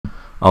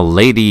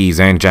Ladies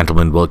and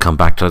gentlemen, welcome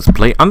back to Let's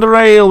Play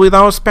UnderRail with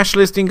our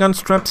specialist in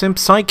guns, traps and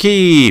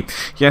psyche.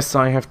 Yes,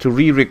 I have to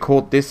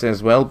re-record this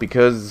as well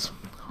because,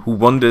 who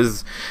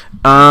wonders,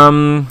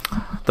 the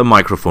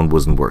microphone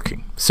wasn't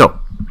working. So,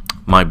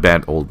 my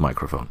bad old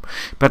microphone.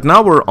 But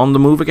now we're on the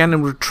move again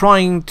and we're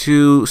trying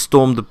to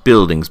storm the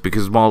buildings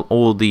because while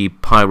all the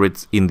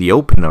pirates in the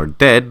open are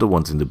dead, the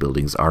ones in the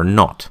buildings are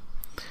not.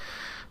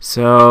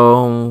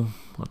 So,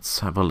 let's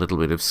have a little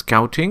bit of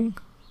scouting.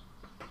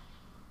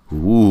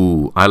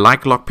 Ooh, I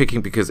like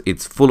lockpicking because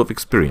it's full of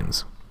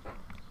experience.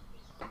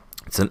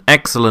 It's an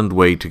excellent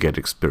way to get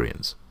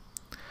experience.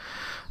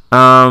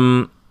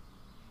 Batteries,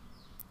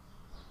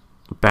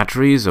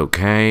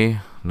 okay.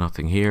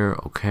 Nothing here,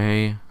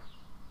 okay.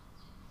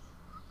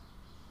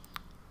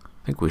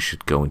 I think we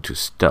should go into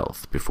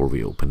stealth before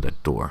we open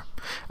that door.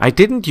 I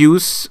didn't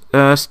use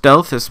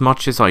stealth as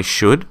much as I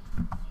should,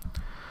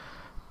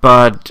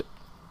 but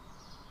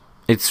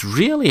it's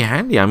really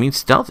handy. I mean,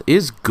 stealth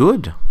is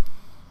good.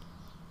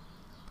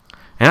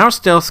 And our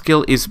stealth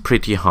skill is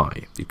pretty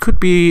high. It could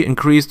be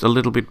increased a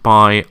little bit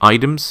by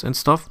items and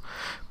stuff,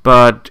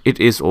 but it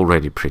is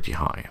already pretty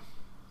high.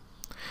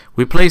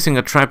 We're placing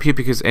a trap here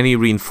because any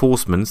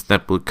reinforcements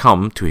that will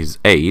come to his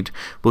aid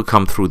will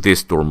come through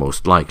this door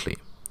most likely.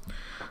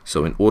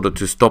 So in order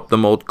to stop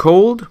them out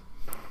cold,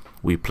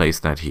 we place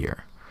that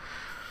here.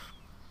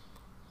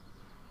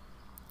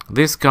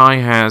 This guy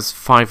has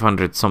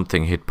 500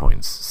 something hit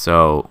points,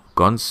 so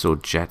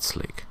Gonzo Jet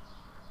Slick.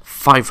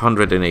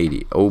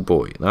 580. Oh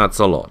boy, that's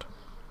a lot.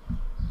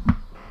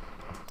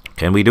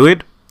 Can we do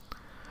it?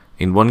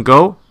 In one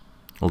go?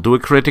 I'll do a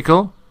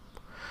critical.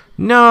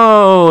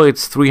 No,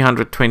 it's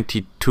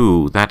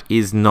 322. That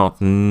is not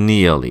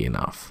nearly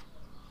enough.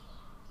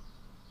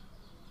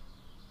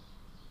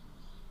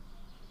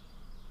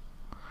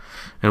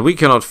 And we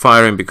cannot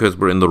fire him because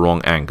we're in the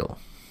wrong angle.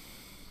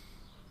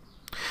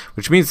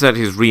 Which means that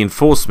his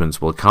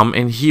reinforcements will come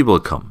and he will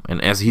come.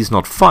 And as he's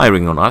not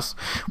firing on us,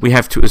 we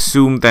have to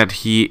assume that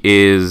he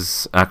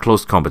is a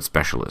close combat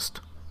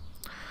specialist.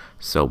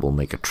 So we'll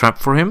make a trap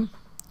for him.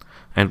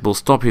 And we'll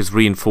stop his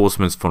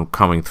reinforcements from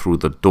coming through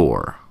the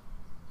door.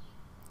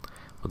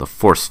 With a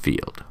force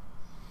field.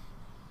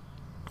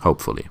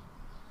 Hopefully.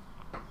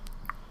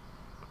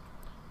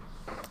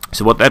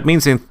 So what that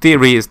means in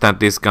theory is that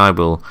this guy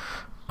will...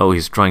 Oh,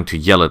 he's trying to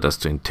yell at us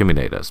to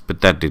intimidate us.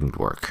 But that didn't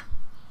work.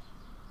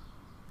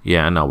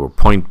 Yeah, now we're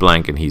point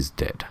blank and he's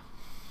dead.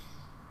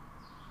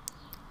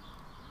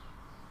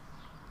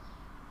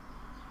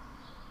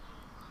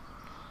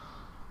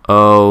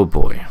 Oh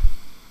boy.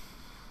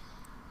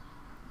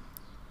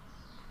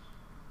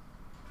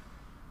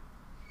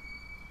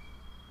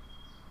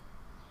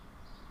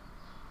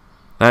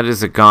 That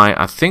is a guy,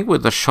 I think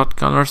with a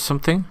shotgun or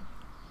something.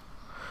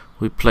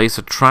 We place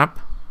a trap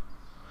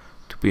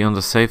to be on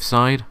the safe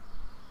side.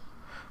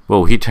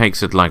 Whoa, he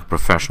takes it like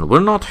professional. We're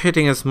not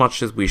hitting as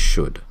much as we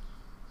should.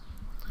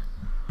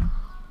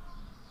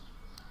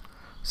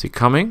 Is he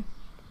coming?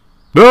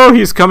 No,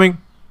 he's coming.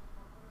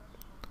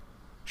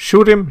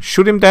 Shoot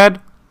him, Dad.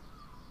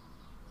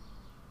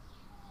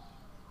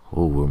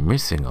 Oh, we're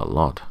missing a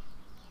lot.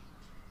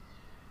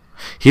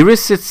 He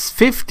resists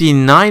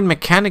 59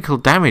 mechanical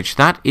damage.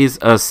 That is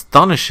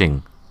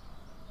astonishing.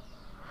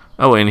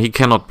 Oh, and he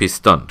cannot be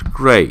stunned.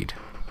 Great.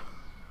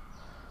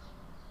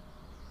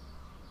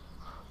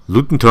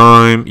 Looting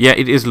time. Yeah,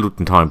 it is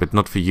looting time, but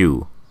not for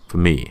you. For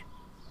me.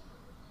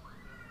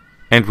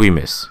 And we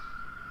miss.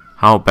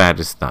 How bad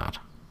is that?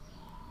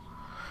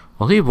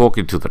 Will he walk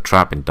into the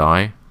trap and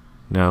die?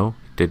 No,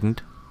 he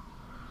didn't.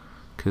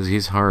 Because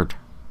he's hurt.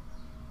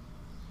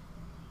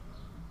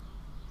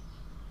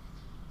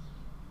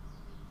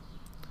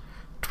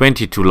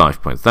 "22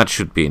 life points. That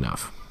should be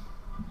enough.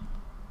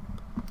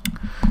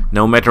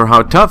 No matter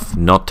how tough,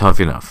 not tough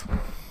enough.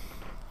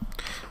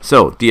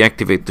 So,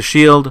 deactivate the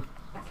shield.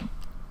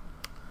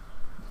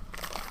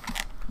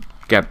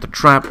 Get the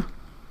trap.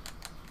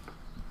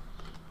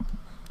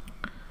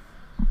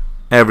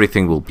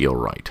 Everything will be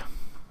alright.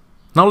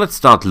 Now let's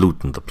start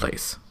looting the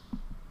place.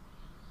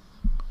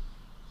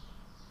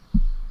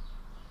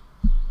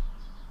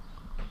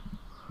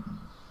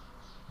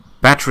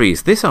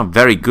 Batteries. These are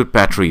very good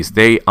batteries.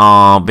 They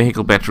are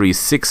vehicle batteries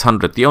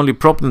 600. The only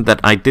problem that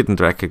I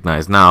didn't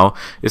recognize now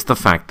is the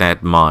fact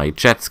that my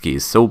jet ski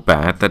is so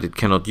bad that it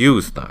cannot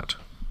use that.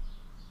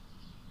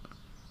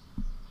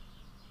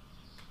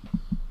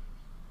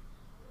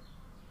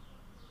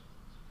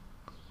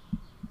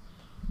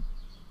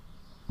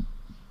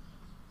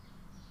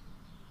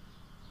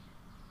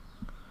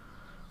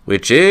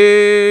 Which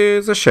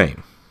is a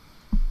shame.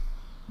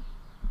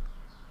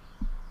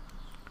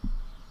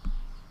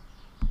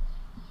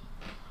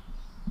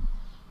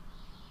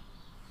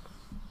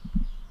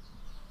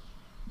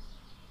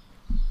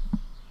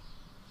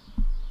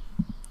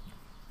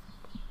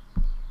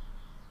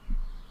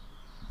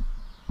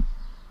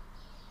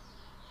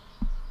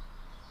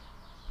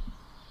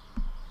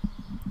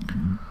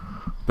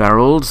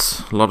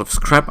 Barrels, a lot of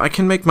scrap. I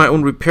can make my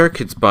own repair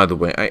kits, by the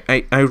way.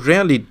 I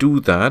rarely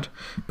do that,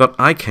 but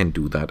I can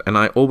do that, and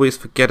I always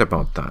forget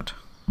about that.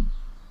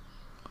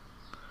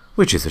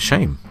 which is a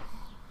shame.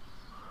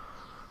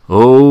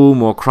 Oh,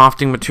 more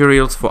crafting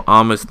materials for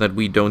armors that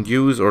we don't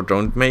use or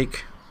don't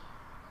make.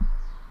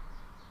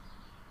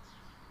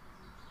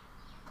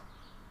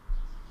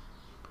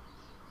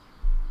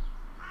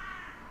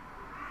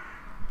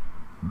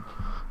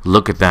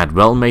 Look at that,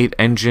 well-made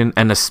engine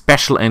and a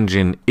special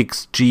engine,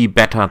 XG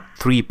Beta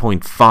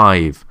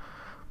 3.5.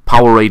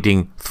 Power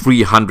rating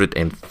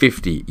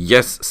 350.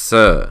 Yes,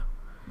 sir.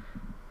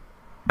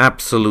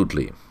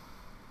 Absolutely.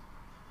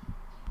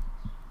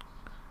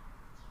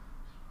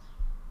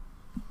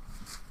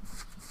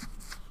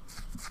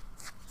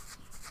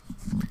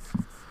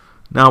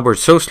 Now we're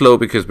so slow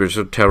because we're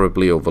so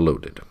terribly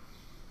overloaded.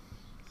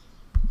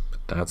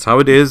 But that's how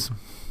it is.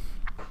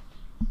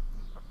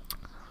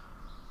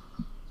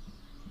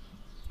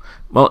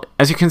 Well,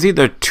 as you can see,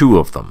 there are two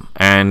of them,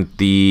 and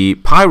the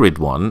pirate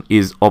one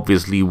is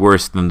obviously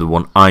worse than the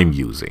one I'm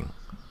using.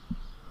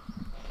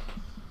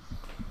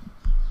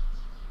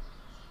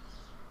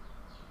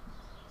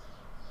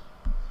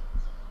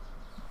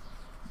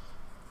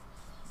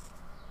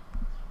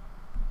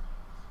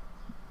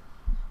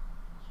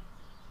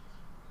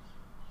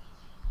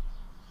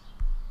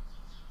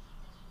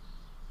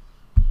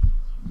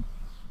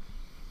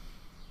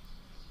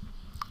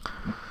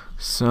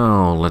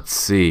 So, let's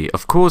see.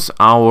 Of course,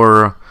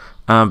 our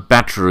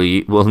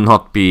battery will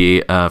not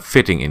be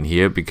fitting in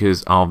here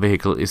because our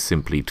vehicle is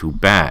simply too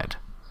bad.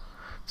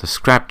 The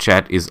Scrap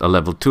Chat is a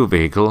level 2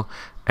 vehicle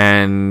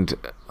and,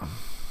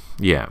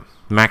 yeah,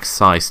 max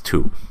size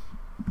 2.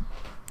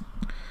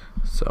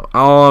 So,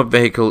 our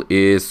vehicle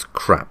is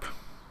crap.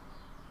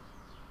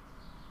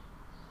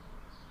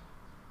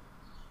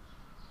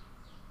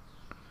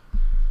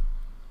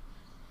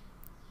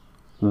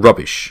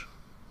 Rubbish.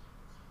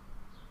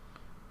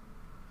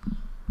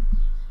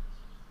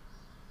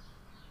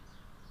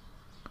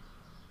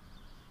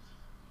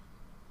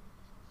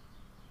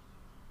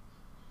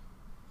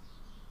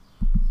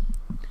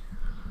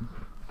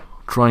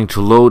 Trying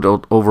to load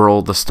out over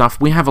all the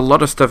stuff. We have a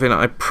lot of stuff in.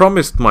 I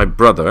promised my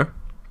brother,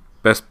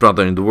 best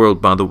brother in the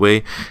world by the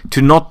way,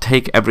 to not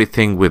take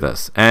everything with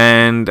us.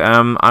 And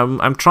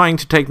I'm trying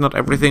to take not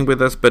everything with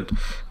us, but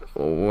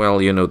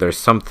well, you know, there's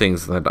some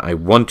things that I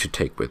want to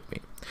take with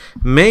me.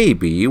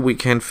 Maybe we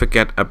can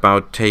forget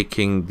about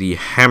taking the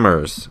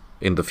hammers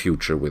in the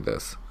future with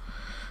us,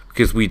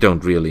 because we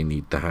don't really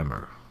need the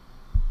hammer.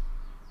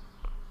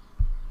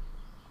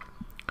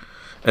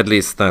 At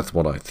least that's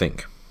what I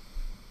think.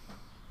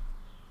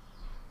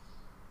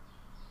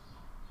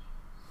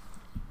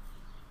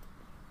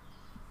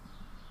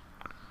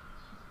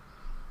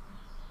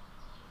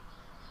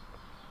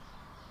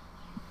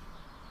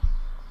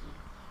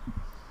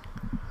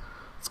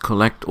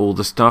 Collect all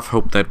the stuff,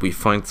 hope that we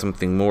find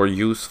something more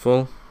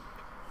useful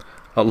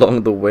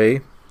along the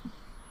way.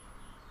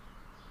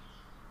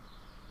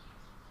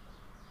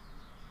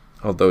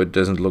 Although it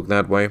doesn't look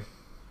that way.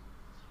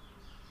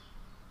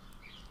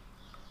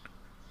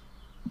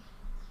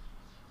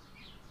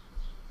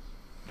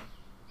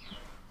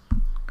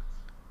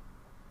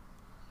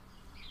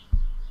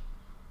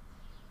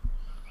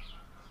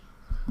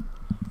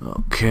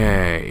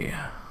 Okay.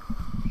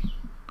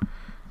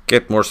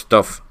 Get more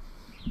stuff.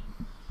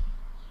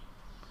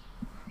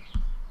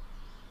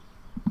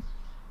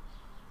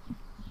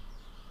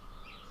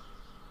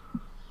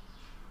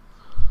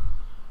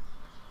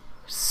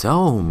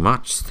 So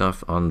much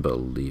stuff,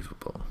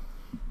 unbelievable.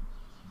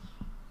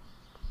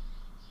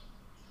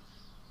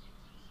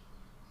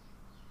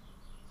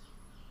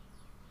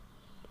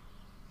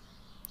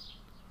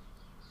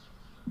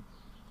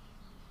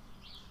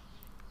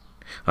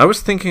 I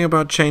was thinking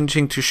about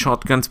changing to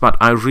shotguns, but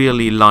I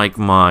really like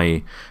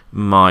my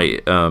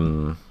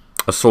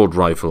assault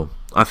rifle.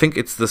 I think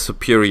it's the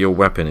superior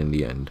weapon in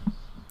the end.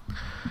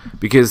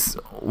 Because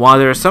while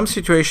there are some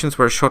situations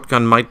where a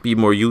shotgun might be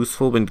more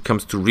useful when it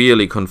comes to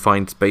really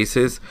confined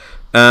spaces,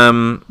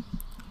 I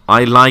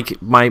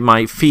like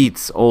my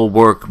feats all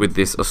work with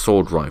this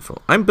assault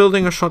rifle. I'm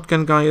building a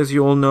shotgun guy, as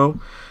you all know,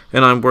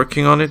 and I'm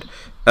working on it.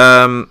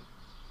 But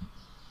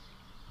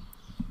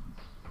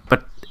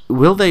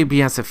will they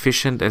be as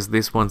efficient as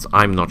this one's?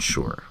 I'm not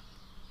sure.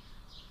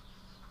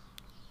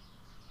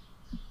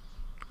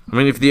 I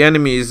mean, if the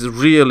enemy is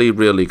really,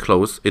 really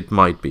close, it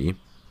might be.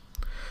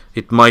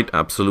 It might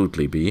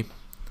absolutely be.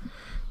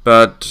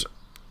 But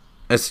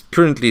as it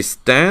currently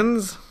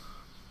stands,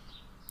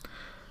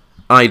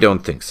 I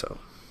don't think so.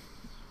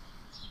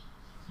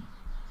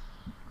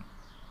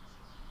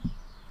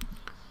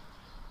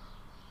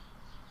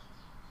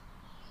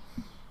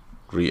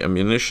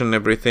 Re-ammunition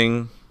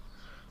everything,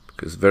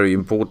 because very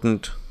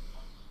important.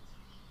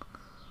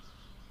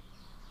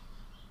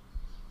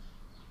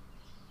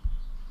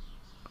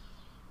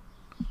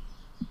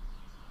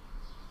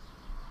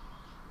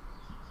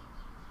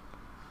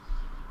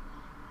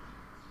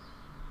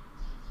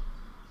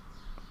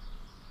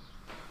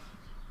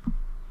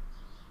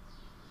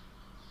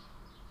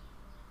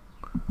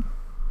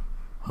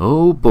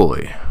 Oh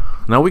boy.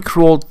 Now we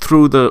crawled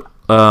through the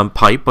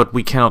pipe, but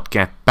we cannot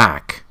get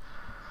back.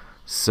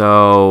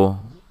 So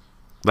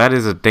that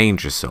is a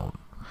danger zone.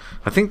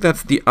 I think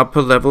that's the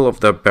upper level of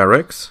their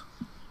barracks.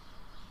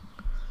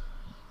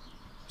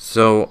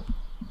 So...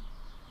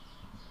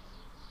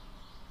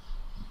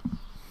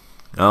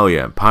 oh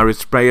yeah, pirate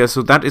sprayer.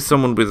 So that is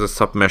someone with a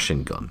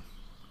submachine gun.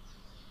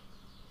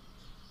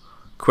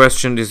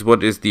 Question is,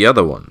 what is the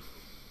other one?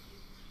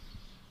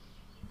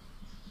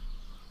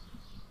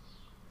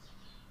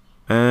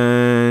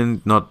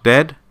 And not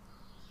dead.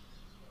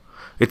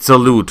 It's a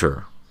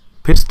looter.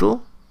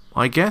 Pistol,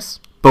 I guess?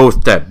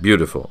 Both dead,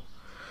 beautiful.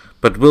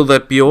 But will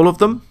that be all of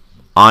them?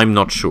 I'm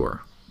not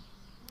sure.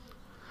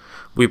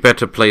 We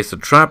better place a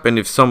trap, and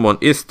if someone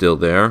is still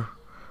there,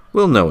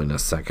 we'll know in a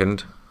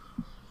second.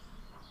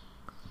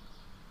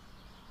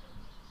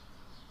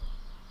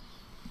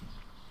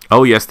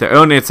 Oh yes,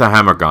 it's a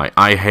hammer guy.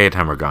 I hate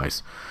hammer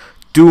guys.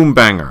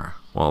 Doombanger.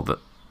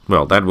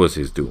 Well, that was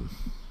his doom.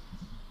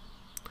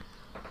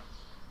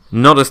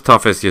 Not as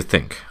tough as you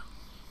think.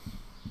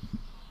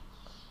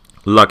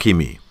 Lucky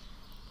me.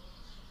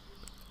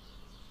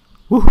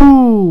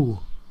 Woohoo!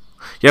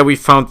 Yeah, we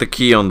found the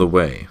key on the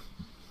way.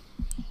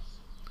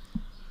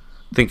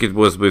 I think it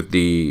was with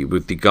the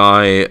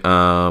guy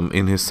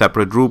in his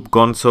separate group,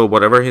 Gonzo,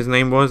 whatever his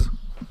name was.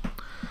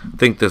 I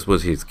think this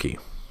was his key.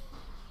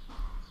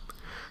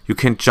 You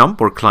can jump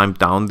or climb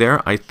down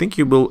there. I think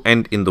you will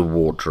end in the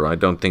water. I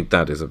don't think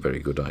that is a very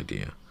good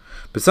idea.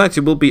 Besides,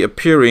 you will be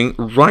appearing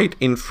right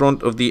in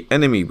front of the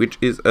enemy, which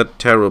is a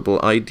terrible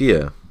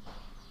idea.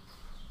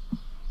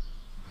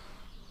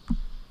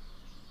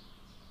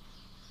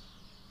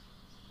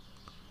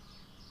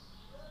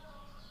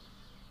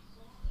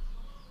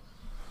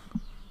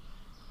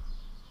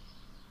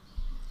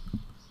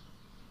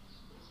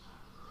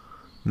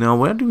 Now,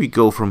 where do we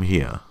go from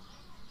here?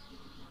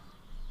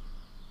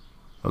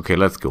 Okay,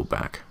 let's go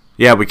back.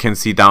 Yeah, we can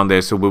see down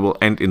there, so we will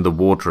end in the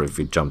water if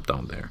we jump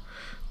down there.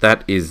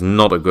 That is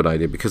not a good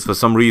idea, because for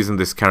some reason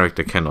this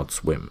character cannot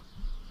swim.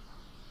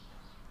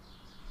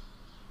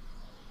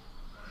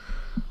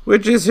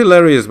 Which is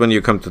hilarious when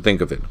you come to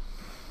think of it.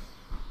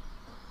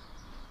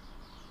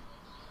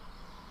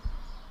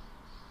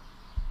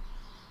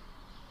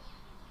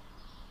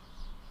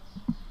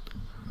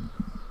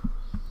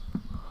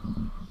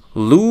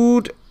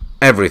 Loot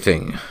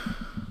everything.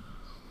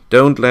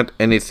 Don't let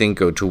anything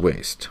go to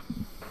waste.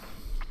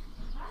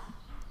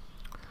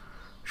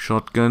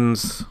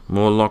 Shotguns,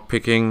 more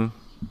lockpicking.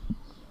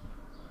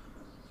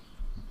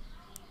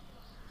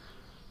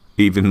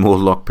 Even more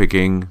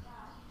lockpicking.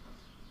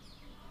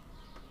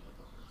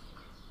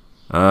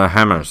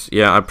 Hammers.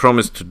 Yeah, I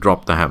promised to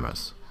drop the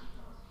hammers.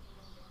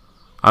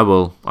 I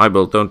will,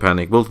 don't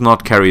panic. We'll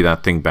not carry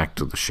that thing back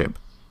to the ship.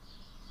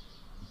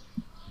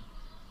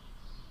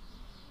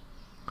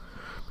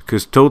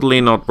 Because totally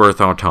not worth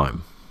our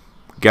time.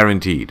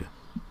 Guaranteed.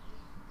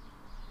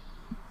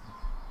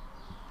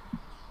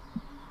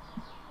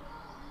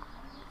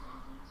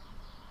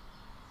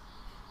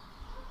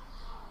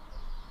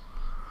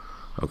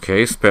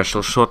 Okay,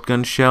 special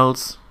shotgun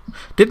shells.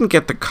 Didn't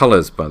get the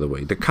colors, by the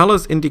way. The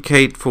colors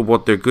indicate for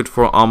what they're good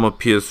for: armor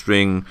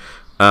piercing,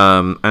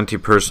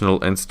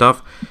 anti-personal and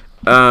stuff.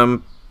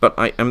 But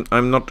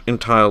I'm not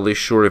entirely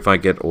sure if I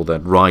get all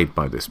that right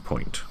by this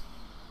point.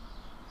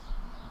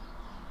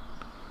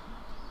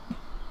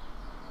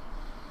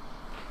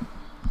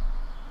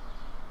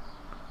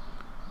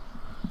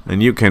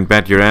 And you can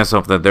bet your ass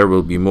off that there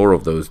will be more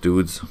of those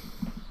dudes.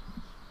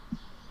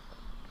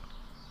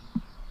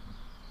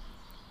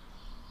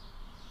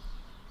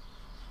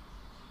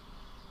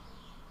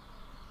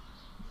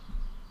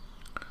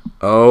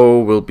 Oh,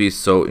 we'll be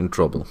so in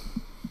trouble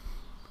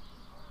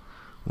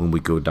when we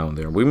go down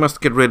there. We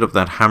must get rid of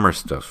that hammer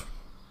stuff.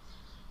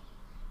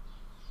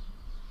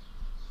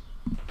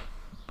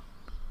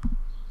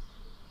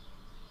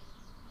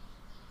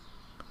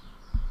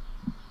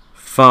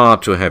 Far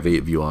too heavy,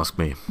 if you ask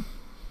me.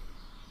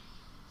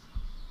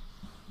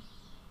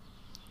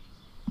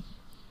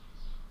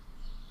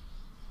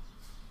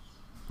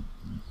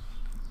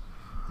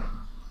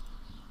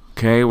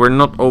 Okay, we're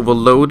not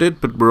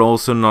overloaded, but we're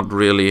also not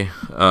really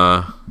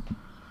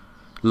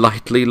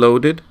lightly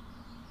loaded.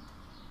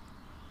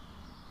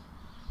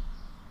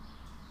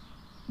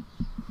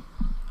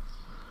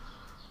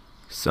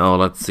 So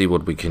let's see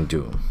what we can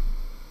do.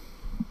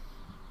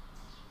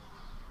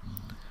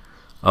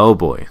 Oh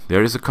boy,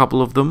 there is a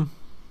couple of them.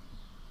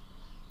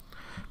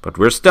 But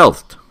we're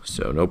stealthed,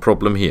 so no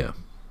problem here.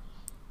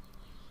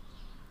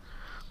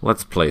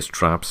 Let's place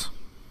traps.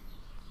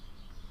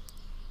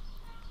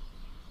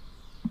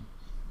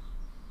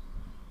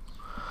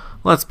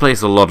 Let's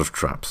place a lot of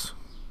traps.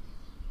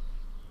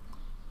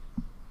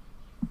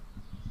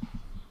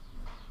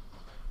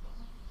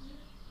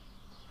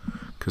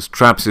 Because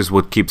traps is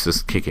what keeps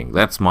us kicking.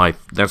 That's my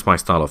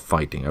style of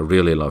fighting. I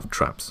really love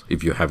traps,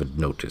 if you haven't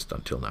noticed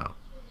until now.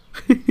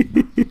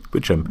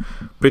 Which I'm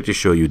pretty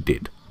sure you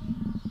did.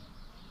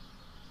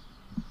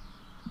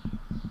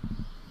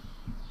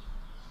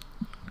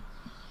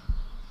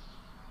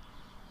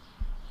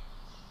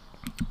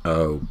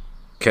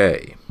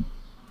 Okay.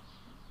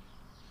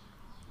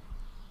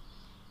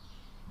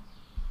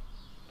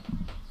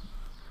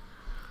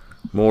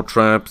 more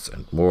traps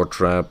and more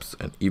traps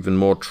and even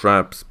more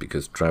traps,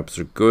 because traps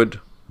are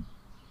good.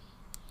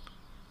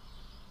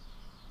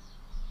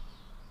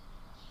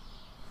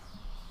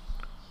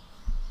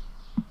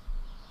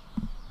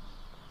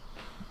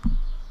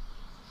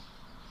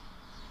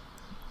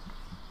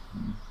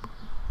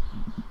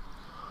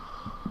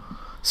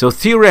 So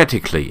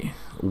theoretically,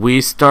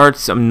 we start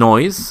some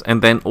noise,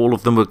 and then all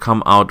of them will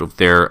come out of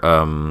their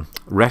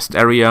rest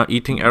area,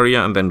 eating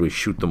area, and then we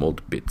shoot them all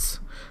to bits.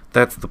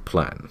 That's the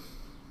plan.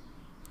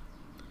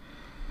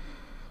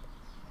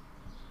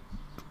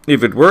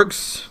 If it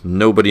works,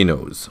 nobody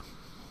knows.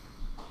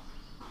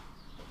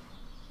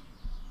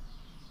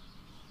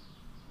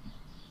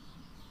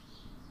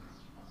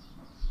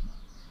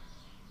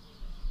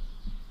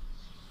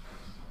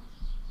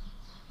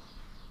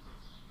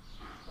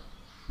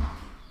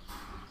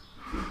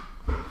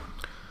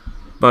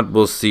 But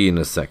we'll see in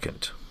a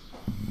second.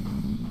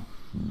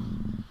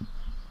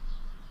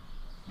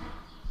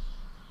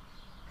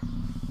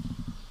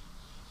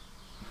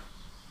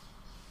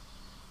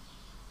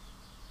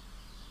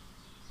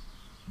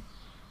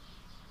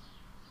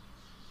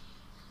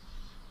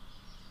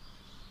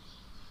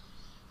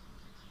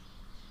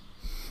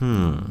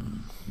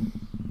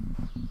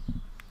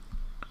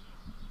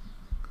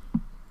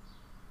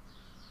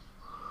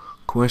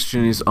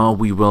 Question is, are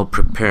we well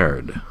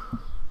prepared?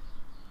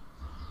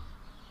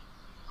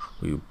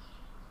 We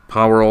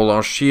power all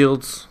our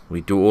shields, we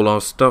do all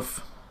our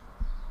stuff.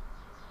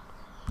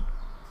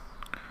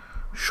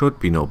 Should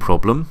be no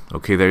problem.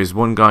 Okay, there is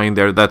one guy in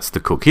there, that's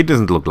the cook. He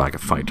doesn't look like a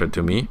fighter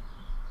to me.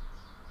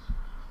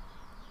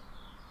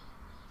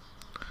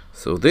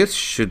 So this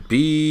should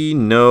be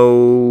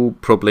no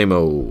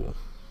problemo.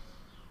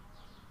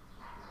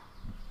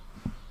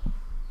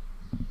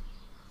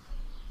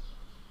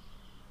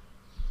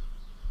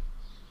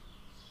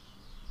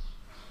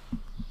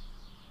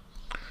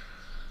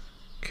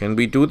 Can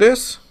we do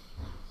this?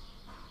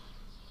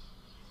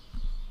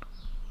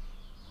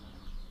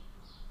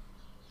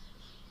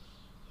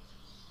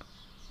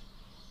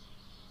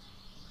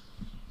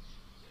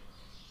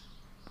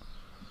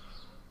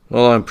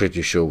 Well, I'm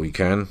pretty sure we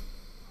can.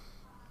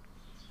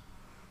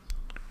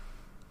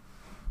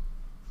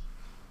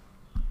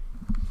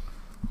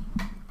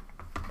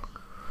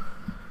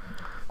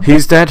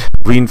 He's dead.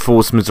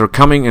 Reinforcements are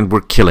coming and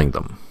we're killing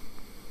them.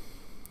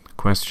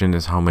 Question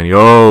is how many?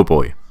 Oh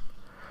boy.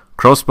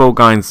 Crossbow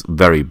guy's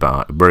very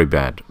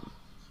bad.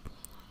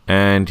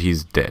 And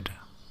he's dead.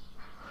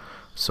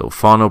 So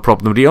far no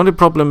problem. The only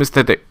problem is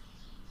that they...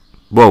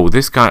 Whoa,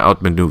 this guy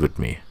outmaneuvered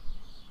me.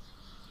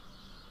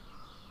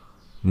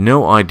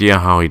 No idea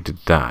how he did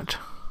that.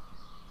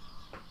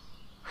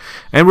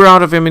 And we're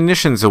out of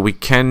ammunition, so we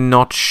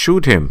cannot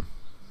shoot him.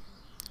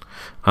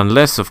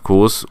 Unless, of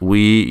course,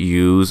 we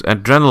use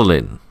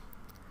adrenaline.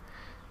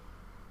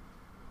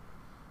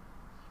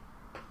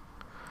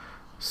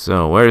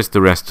 So, where is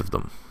the rest of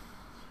them?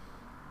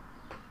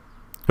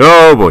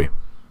 Oh boy.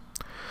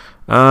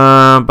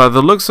 By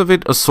the looks of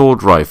it,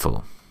 assault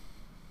rifle.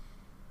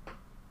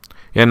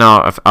 Yeah,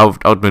 now I've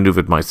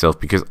outmaneuvered myself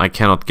because I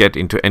cannot get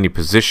into any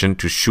position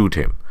to shoot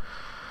him.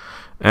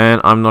 And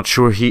I'm not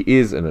sure he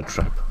is in a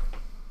trap.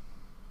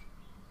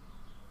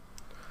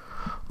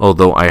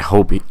 Although I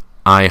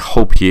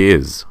hope he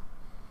is.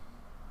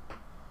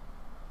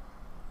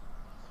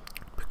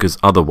 Because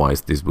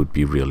otherwise this would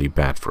be really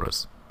bad for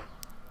us.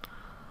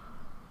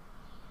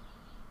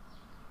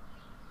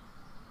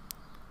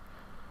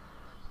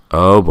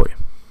 Oh boy.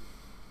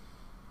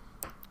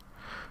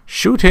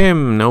 Shoot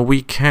him! No,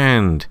 we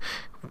can't.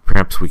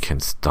 Perhaps we can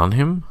stun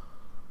him?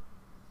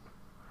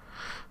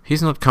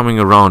 He's not coming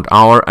around.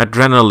 Our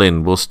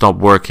adrenaline will stop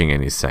working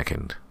any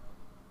second.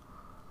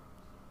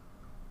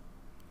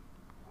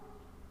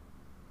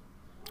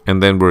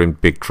 And then we're in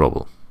big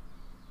trouble.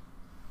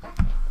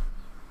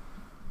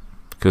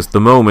 Because the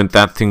moment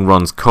that thing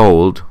runs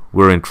cold,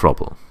 we're in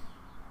trouble.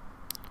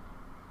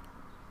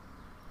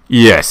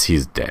 Yes,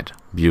 he's dead.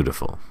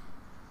 Beautiful.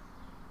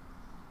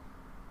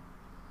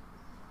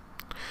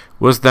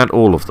 Was that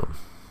all of them?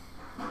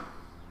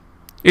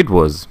 It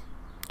was.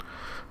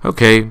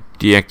 Okay,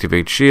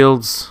 deactivate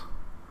shields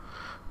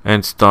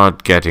and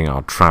start getting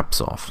our traps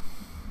off.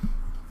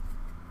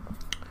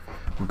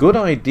 Good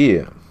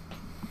idea.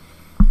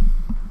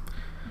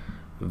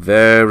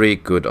 Very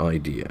good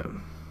idea.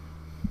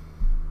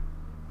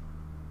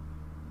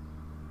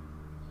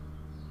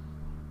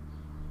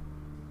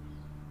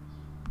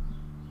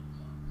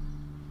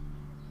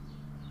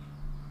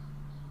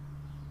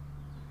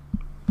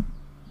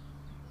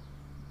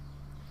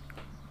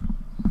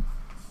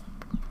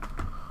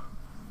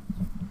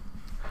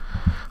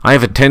 I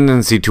have a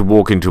tendency to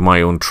walk into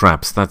my own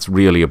traps. That's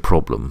really a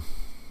problem.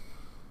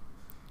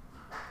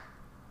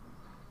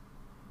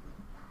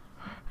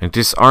 And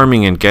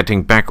disarming and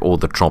getting back all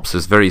the traps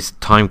is very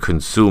time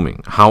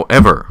consuming.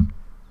 However,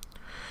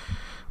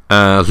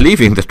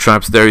 leaving the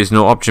traps there is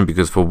no option,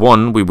 because for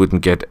one, we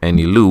wouldn't get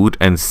any loot,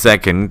 and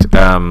second,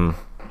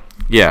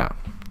 yeah,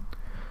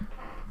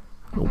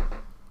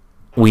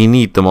 we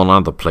need them on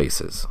other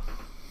places.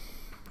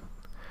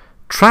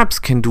 Traps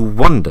can do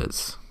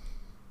wonders.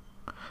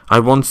 I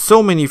won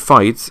so many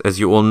fights, as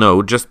you all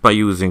know, just by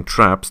using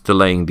traps,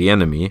 delaying the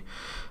enemy.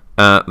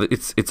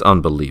 It's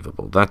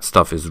unbelievable. That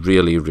stuff is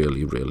really,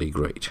 really, really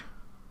great.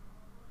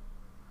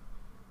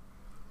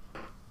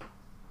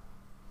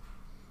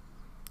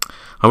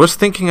 I was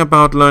thinking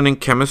about learning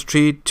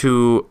chemistry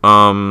to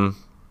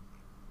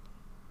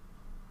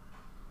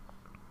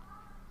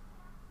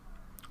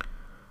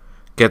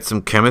get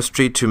some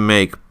chemistry to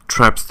make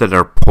traps that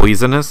are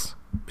poisonous.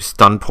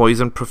 Stun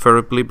poison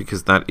preferably,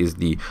 because that is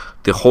the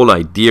whole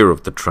idea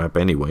of the trap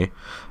anyway.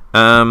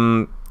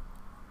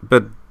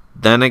 But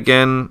then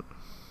again,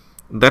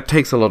 that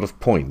takes a lot of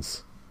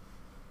points,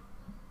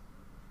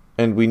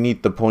 and we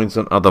need the points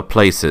on other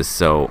places,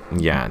 so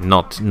yeah,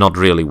 not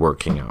really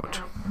working out.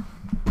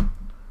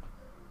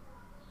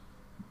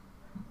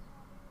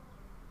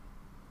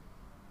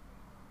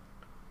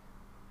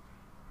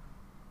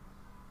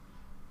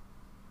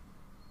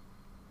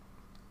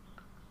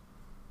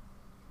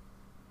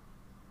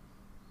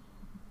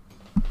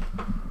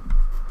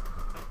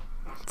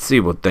 See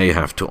what they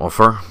have to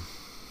offer.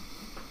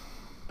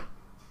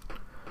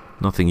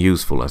 Nothing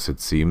useful, as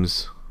it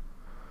seems.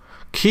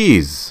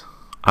 Keys.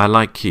 I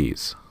like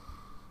keys.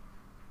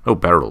 Oh,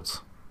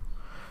 barrels.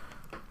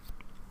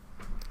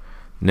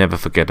 Never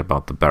forget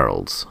about the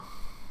barrels.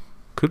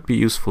 Could be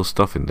useful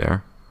stuff in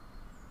there.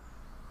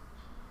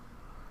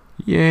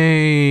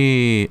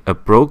 Yay! A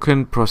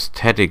broken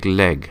prosthetic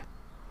leg.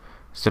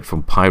 Is that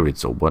from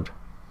pirates or what?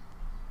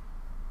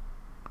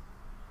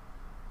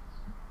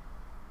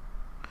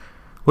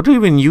 What do you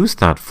even use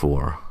that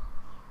for?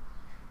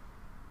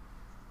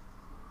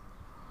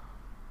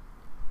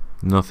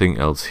 Nothing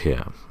else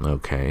here.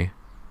 Okay.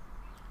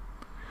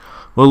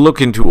 We'll look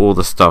into all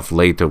the stuff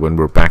later when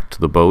we're back to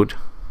the boat.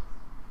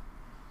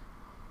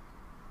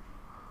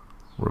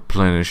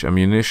 Replenish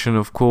ammunition,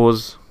 of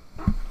course.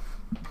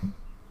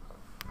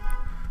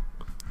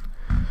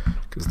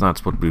 Because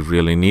that's what we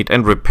really need.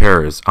 And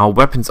repairs. Our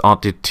weapons are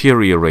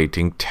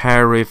deteriorating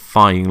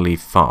terrifyingly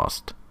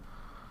fast.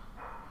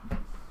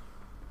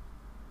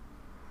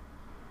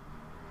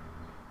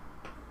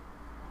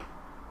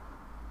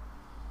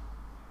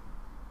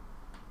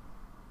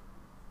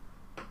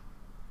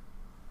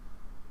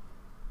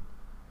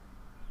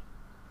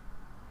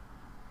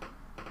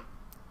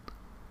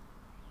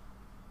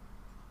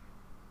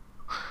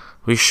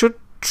 We should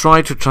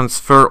try to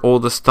transfer all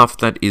the stuff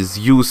that is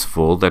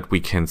useful that we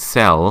can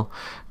sell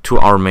to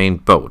our main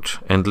boat,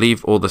 and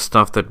leave all the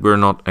stuff that we're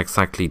not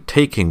exactly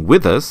taking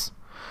with us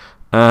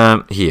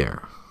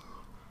here.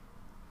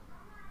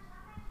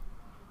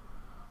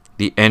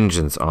 The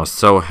engines are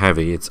so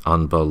heavy, it's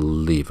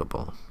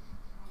unbelievable.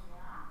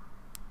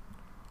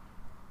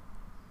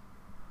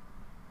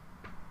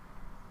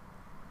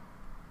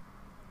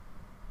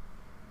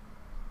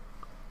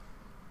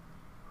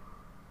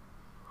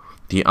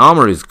 The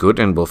armor is good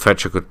and will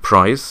fetch a good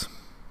price.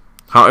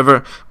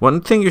 However,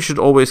 one thing you should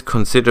always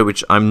consider,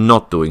 which I'm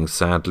not doing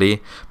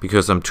sadly,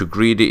 because I'm too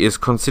greedy, is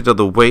consider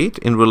the weight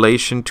in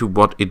relation to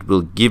what it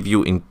will give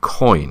you in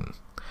coin.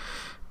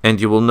 And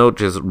you will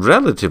notice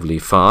relatively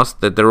fast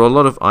that there are a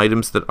lot of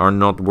items that are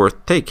not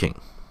worth taking.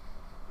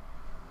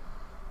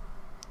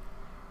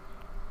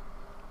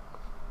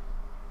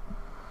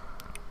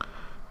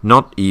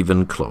 Not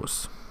even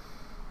close.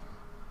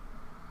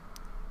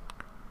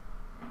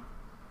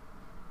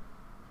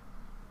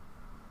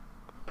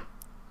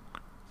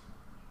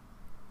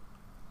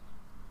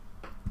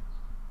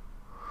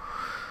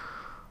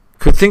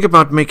 Could think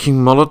about making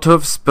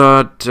Molotovs,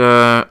 but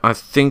I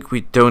think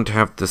we don't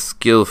have the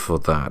skill for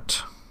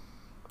that,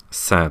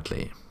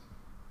 sadly.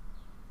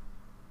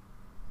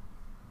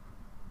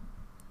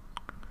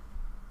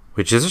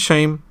 Which is a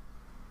shame.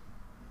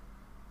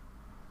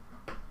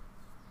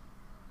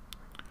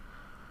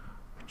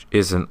 Which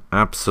is an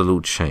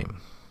absolute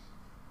shame.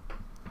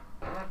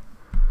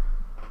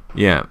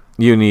 Yeah,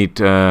 you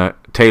need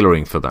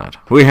tailoring for that.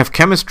 We have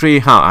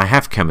chemistry. I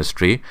have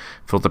chemistry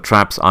for the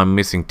traps. I'm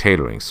missing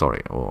tailoring.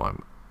 Sorry. Oh,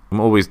 I'm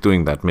always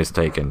doing that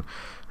mistake and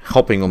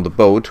hopping on the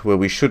boat where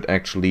we should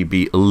actually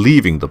be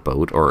leaving the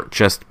boat or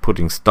just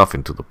putting stuff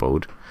into the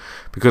boat,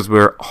 because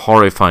we're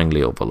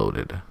horrifyingly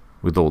overloaded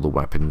with all the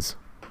weapons.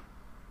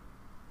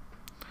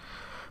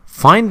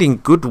 Finding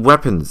good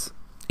weapons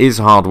is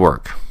hard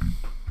work.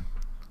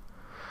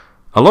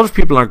 A lot of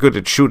people are good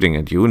at shooting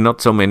at you.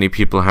 Not so many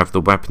people have the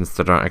weapons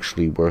that are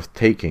actually worth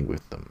taking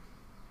with them.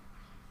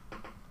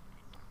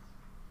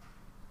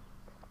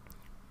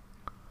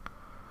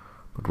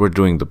 But we're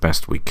doing the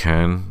best we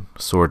can,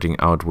 sorting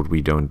out what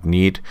we don't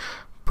need,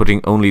 putting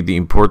only the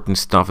important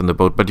stuff in the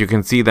boat. But you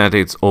can see that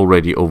it's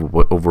already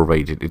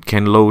overrated. It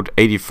can load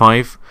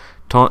 85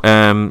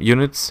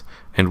 units,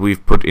 and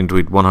we've put into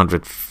it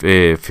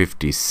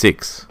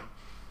 156.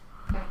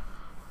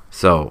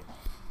 So,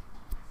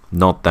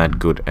 not that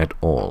good at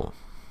all.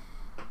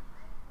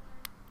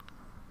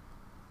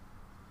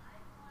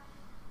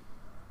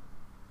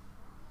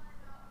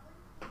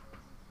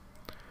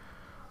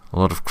 A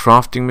lot of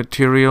crafting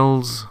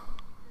materials.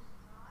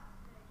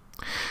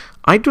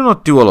 I do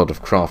not do a lot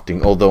of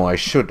crafting, although I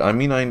should. I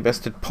mean, I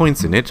invested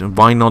points in it, and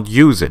why not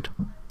use it?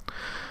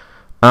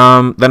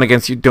 Then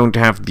again, you don't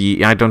have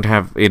I don't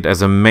have it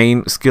as a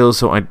main skill,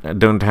 so I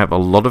don't have a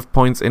lot of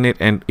points in it,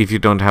 and if you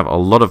don't have a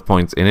lot of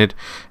points in it,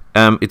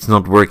 it's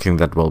not working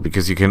that well,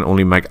 because you can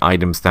only make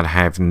items that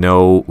have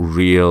no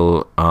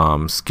real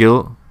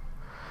skill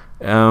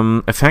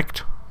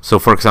effect. So,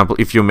 for example,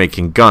 if you're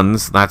making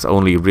guns, that's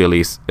only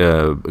really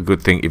a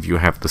good thing if you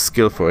have the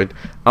skill for it.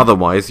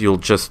 Otherwise, you'll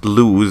just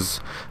lose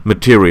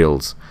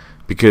materials,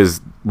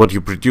 because what you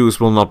produce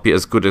will not be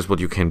as good as what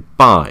you can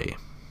buy.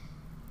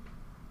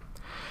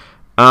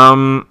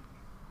 I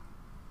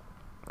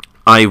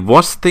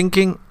was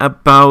thinking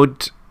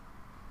about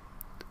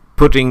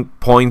putting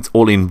points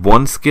all in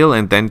one skill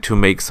and then to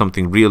make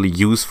something really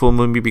useful,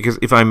 maybe, because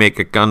if I make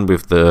a gun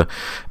with a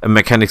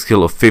mechanic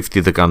skill of 50,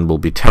 the gun will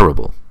be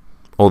terrible.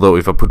 Although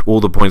if I put all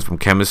the points from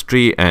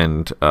chemistry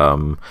and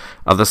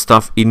other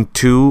stuff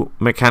into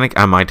mechanic,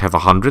 I might have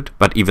 100,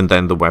 but even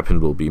then the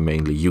weapon will be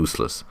mainly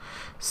useless.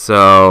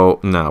 So,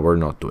 no, we're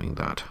not doing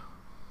that.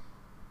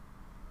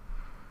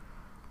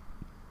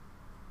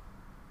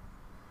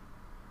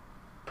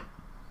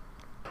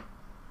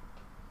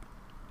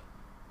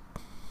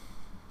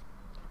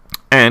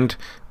 And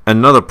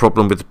another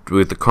problem with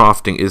the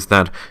crafting is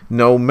that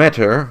no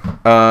matter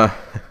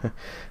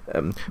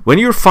when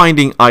you're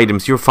finding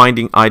items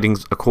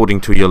according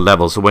to your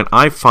level. So when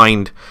I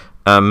find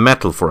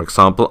metal, for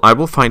example, I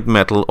will find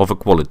metal of a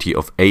quality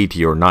of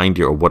 80 or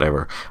 90 or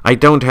whatever. I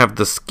don't have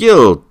the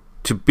skill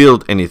to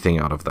build anything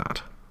out of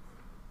that.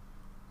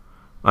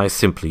 I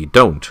simply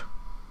don't.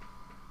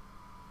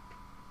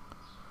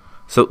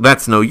 So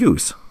that's no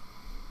use.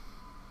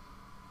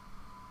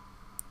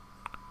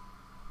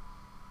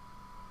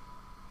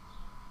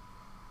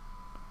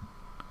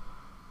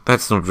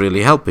 That's not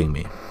really helping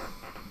me.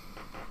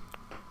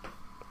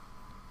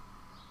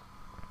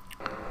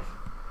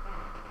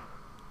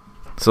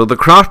 So the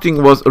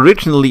crafting was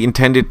originally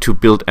intended to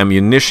build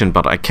ammunition,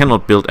 but I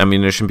cannot build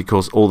ammunition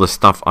because all the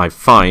stuff I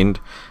find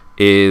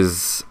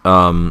is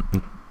too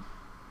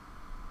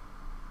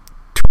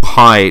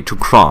high to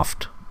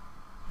craft.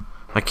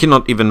 I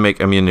cannot even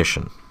make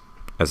ammunition,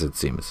 as it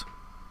seems.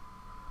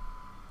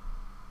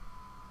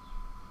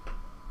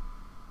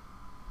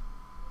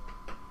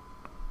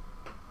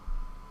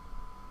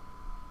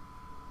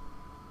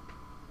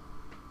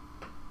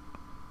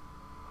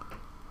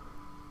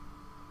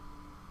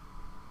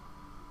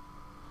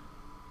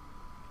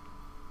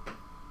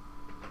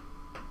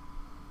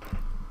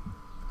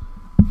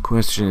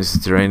 Question is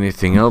there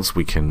anything else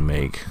we can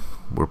make?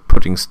 We're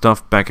putting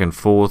stuff back and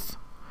forth,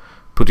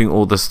 putting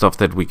all the stuff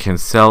that we can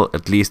sell,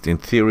 at least in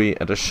theory,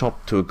 at a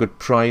shop to a good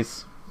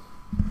price.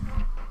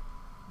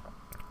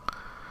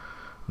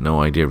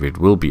 No idea if it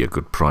will be a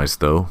good price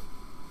though.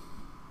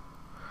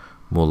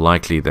 More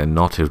likely than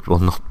not, it will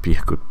not be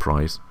a good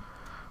price.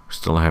 We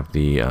still have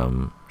the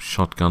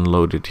shotgun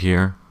loaded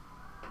here.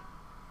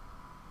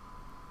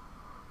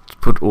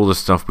 Let's put all the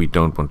stuff we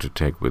don't want to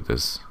take with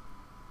us.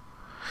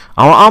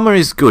 Our armor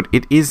is good.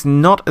 It is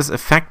not as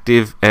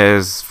effective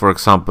as, for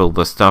example,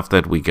 the stuff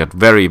that we get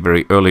very,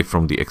 very early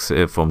from the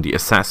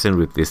assassin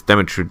with this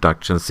damage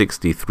reduction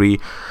 63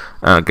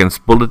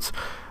 against bullets,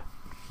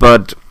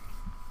 but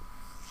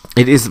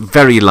it is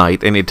very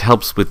light and it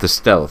helps with the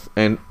stealth.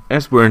 And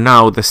as we're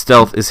now, the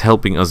stealth is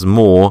helping us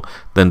more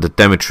than the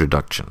damage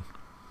reduction.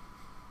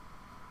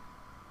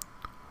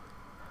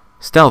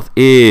 Stealth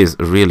is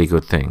a really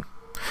good thing.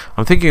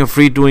 I'm thinking of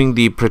redoing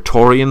the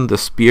Praetorian, the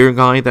spear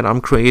guy that I'm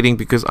creating,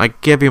 because I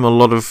gave him a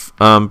lot of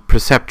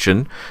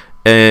perception,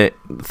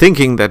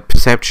 thinking that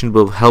perception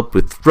will help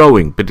with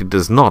throwing, but it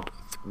does not.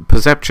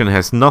 Perception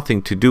has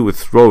nothing to do with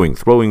throwing.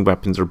 Throwing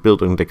weapons are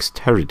built on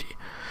dexterity.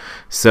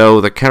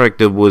 So the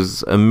character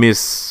was a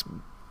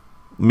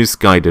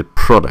misguided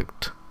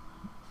product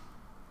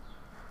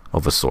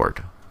of a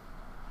sort.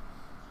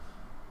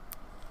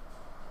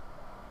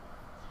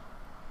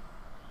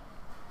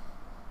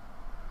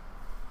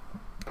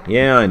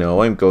 Yeah, I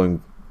know. I'm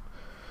going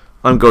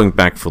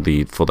back for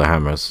the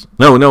hammers.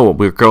 No,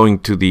 we're going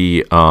to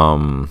the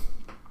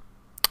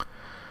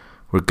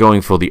we're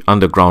going for the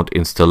underground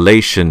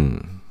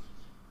installation.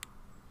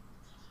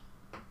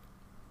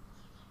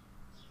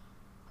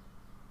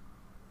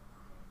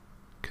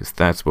 Because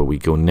that's where we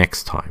go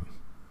next time.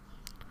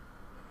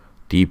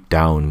 Deep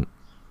down.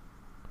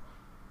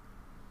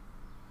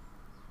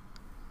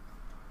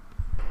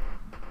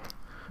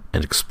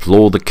 And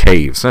explore the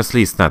caves. At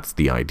least that's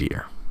the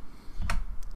idea.